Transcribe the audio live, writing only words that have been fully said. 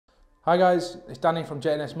Hi guys, it's Danny from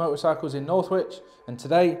J&S Motorcycles in Northwich, and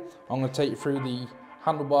today I'm going to take you through the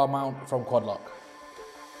handlebar mount from Quadlock.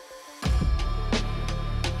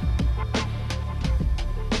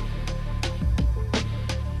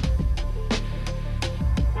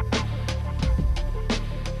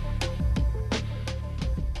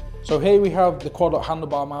 So here we have the Quadlock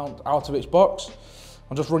handlebar mount out of its box.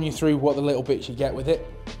 I'll just run you through what the little bits you get with it.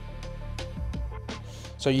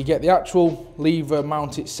 So you get the actual lever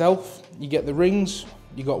mount itself, you get the rings,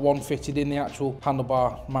 you got one fitted in the actual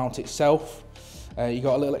handlebar mount itself. You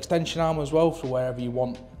got a little extension arm as well for wherever you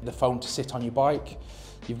want the phone to sit on your bike.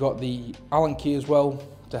 You've got the Allen key as well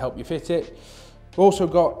to help you fit it. We've also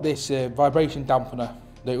got this vibration dampener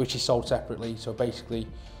which is sold separately, so basically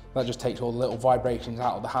that just takes all the little vibrations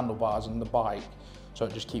out of the handlebars and the bike, so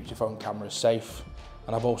it just keeps your phone cameras safe.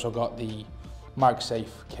 And I've also got the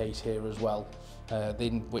MagSafe case here as well,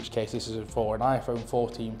 in which case this is for an iPhone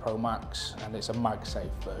 14 Pro Max and it's a MagSafe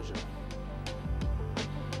version.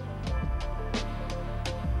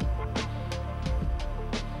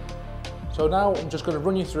 So now I'm just going to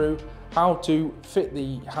run you through how to fit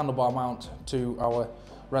the handlebar mount to our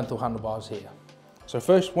rental handlebars here. So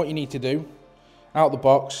first, what you need to do, out the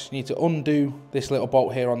box, you need to undo this little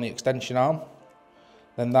bolt here on the extension arm.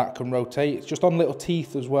 Then that can rotate. It's just on little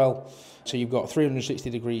teeth as well. So you've got 360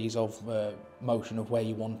 degrees of motion of where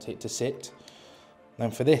you want it to sit.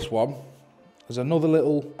 Then for this one, there's another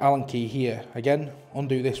little Allen key here. Again,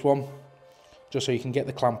 undo this one, just so you can get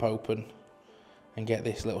the clamp open and get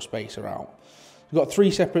this little spacer out. You've got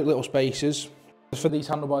three separate little spacers. For these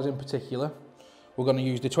handlebars in particular, we're going to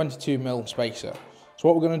use the 22mm spacer. So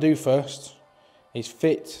what we're going to do first is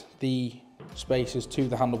fit the spacers to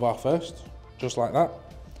the handlebar first, just like that.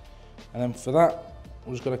 And then for that,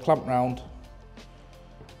 we're just going to clamp round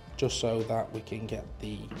just so that we can get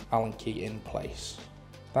the Allen key in place.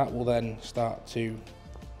 That will then start to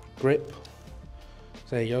grip.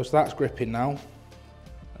 So there you go, so that's gripping now.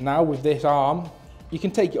 Now with this arm, you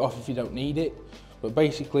can take it off if you don't need it, but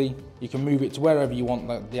basically you can move it to wherever you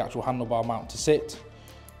want the actual handlebar mount to sit.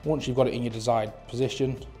 Once you've got it in your desired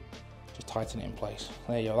position, just tighten it in place.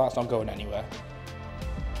 There you go, that's not going anywhere.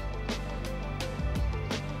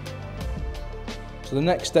 So the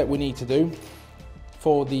next step we need to do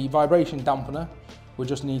for the vibration dampener, we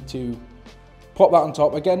just need to pop that on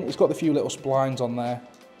top. Again, it's got the few little splines on there.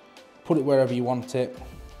 Put it wherever you want it.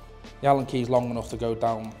 The Allen key is long enough to go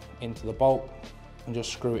down into the bolt and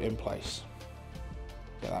just screw it in place.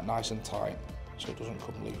 Get that nice and tight so it doesn't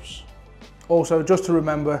come loose. Also, just to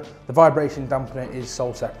remember, the vibration dampener is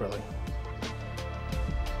sold separately.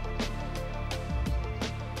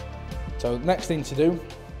 So the next thing to do,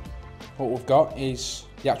 what we've got is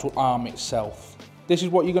the actual arm itself. This is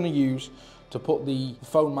what you're going to use to put the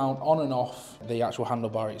phone mount on and off the actual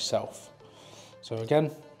handlebar itself. So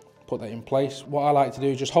again, put that in place. What I like to do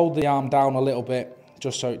is just hold the arm down a little bit,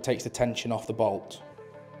 just so it takes the tension off the bolt.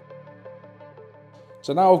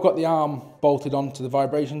 So now I've got the arm bolted onto the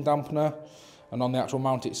vibration dampener and on the actual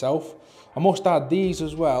mount itself. I must add, these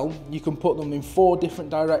as well, you can put them in 4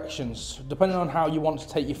 different directions, depending on how you want to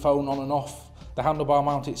take your phone on and off the handlebar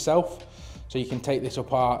mount itself. So you can take this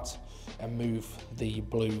apart and move the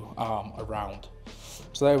blue arm around.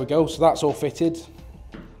 So there we go, so that's all fitted,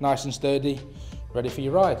 nice and sturdy, ready for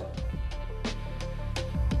your ride.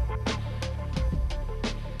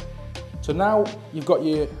 So now you've got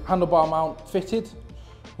your handlebar mount fitted,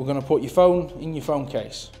 we're going to put your phone in your phone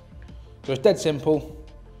case. So it's dead simple.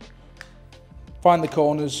 Find the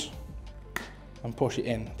corners and push it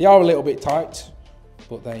in. They are a little bit tight,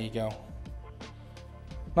 but there you go.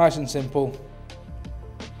 Nice and simple,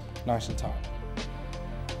 nice and tight.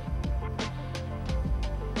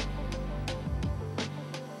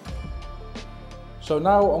 So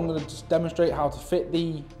now I'm going to just demonstrate how to fit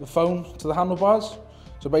the phone to the handlebars.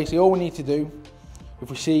 So basically all we need to do, if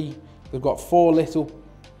we see they've got 4 little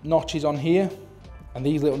notches on here, and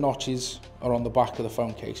these little notches are on the back of the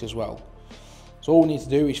phone case as well. So all we need to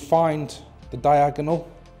do is find the diagonal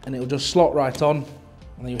and it'll just slot right on, and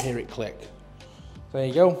then you'll hear it click. There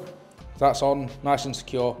you go, that's on, nice and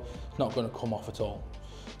secure, it's not going to come off at all.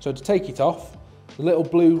 So to take it off, the little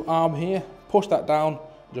blue arm here, push that down,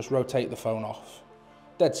 just rotate the phone off.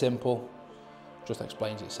 Dead simple, just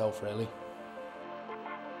explains itself really.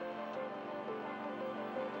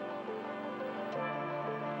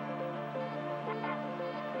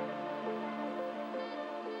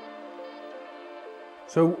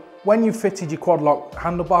 So when you've fitted your Quadlock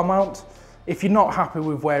handlebar mount, if you're not happy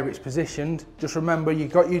with where it's positioned, just remember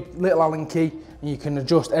you've got your little Allen key and you can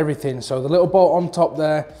adjust everything. So the little bolt on top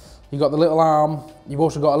there, You've got the little arm, you've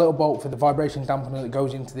also got a little bolt for the vibration dampener that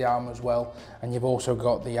goes into the arm as well, and you've also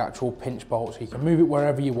got the actual pinch bolt, so you can move it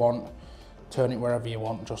wherever you want, turn it wherever you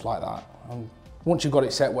want, just like that. And once you've got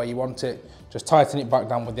it set where you want it, just tighten it back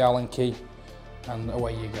down with the Allen key, and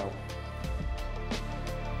away you go.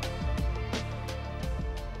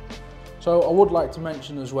 So I would like to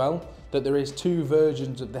mention as well that there is 2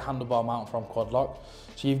 versions of the handlebar mount from Quadlock.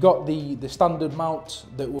 So you've got the standard mount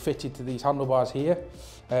that will fit into these handlebars here,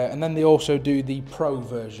 and then they also do the Pro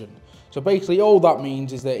version. So basically all that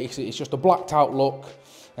means is that it's just a blacked out look.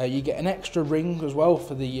 You get an extra ring as well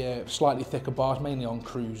for the slightly thicker bars, mainly on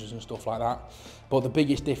cruisers and stuff like that. But the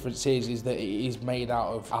biggest difference is that it is made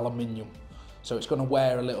out of aluminium. So it's going to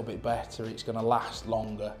wear a little bit better, it's going to last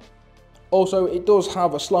longer. Also, it does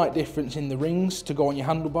have a slight difference in the rings to go on your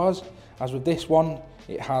handlebars. As with this one,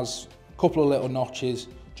 it has a couple of little notches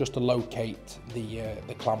just to locate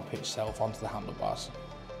the clamp itself onto the handlebars.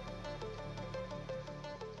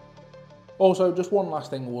 Also, just one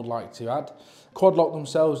last thing I would like to add. Quadlock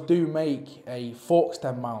themselves do make a fork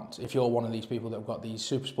stem mount if you're one of these people that have got these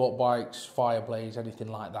super sport bikes, Fireblades, anything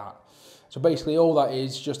like that. So basically all that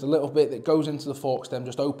is just a little bit that goes into the fork stem,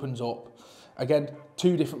 just opens up. Again,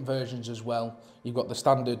 2 different versions as well. You've got the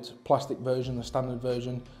standard plastic version, the standard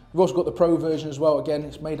version. You've also got the Pro version as well. Again,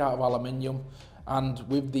 it's made out of aluminium. And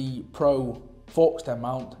with the Pro fork stem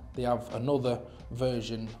mount, they have another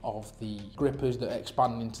version of the grippers that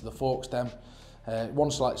expand into the fork stem.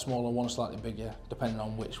 One slightly smaller, one slightly bigger, depending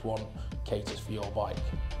on which one caters for your bike.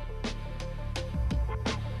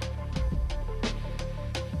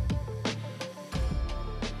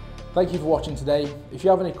 Thank you for watching today. If you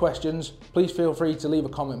have any questions, please feel free to leave a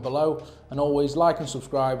comment below, and always like and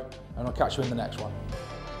subscribe, and I'll catch you in the next one.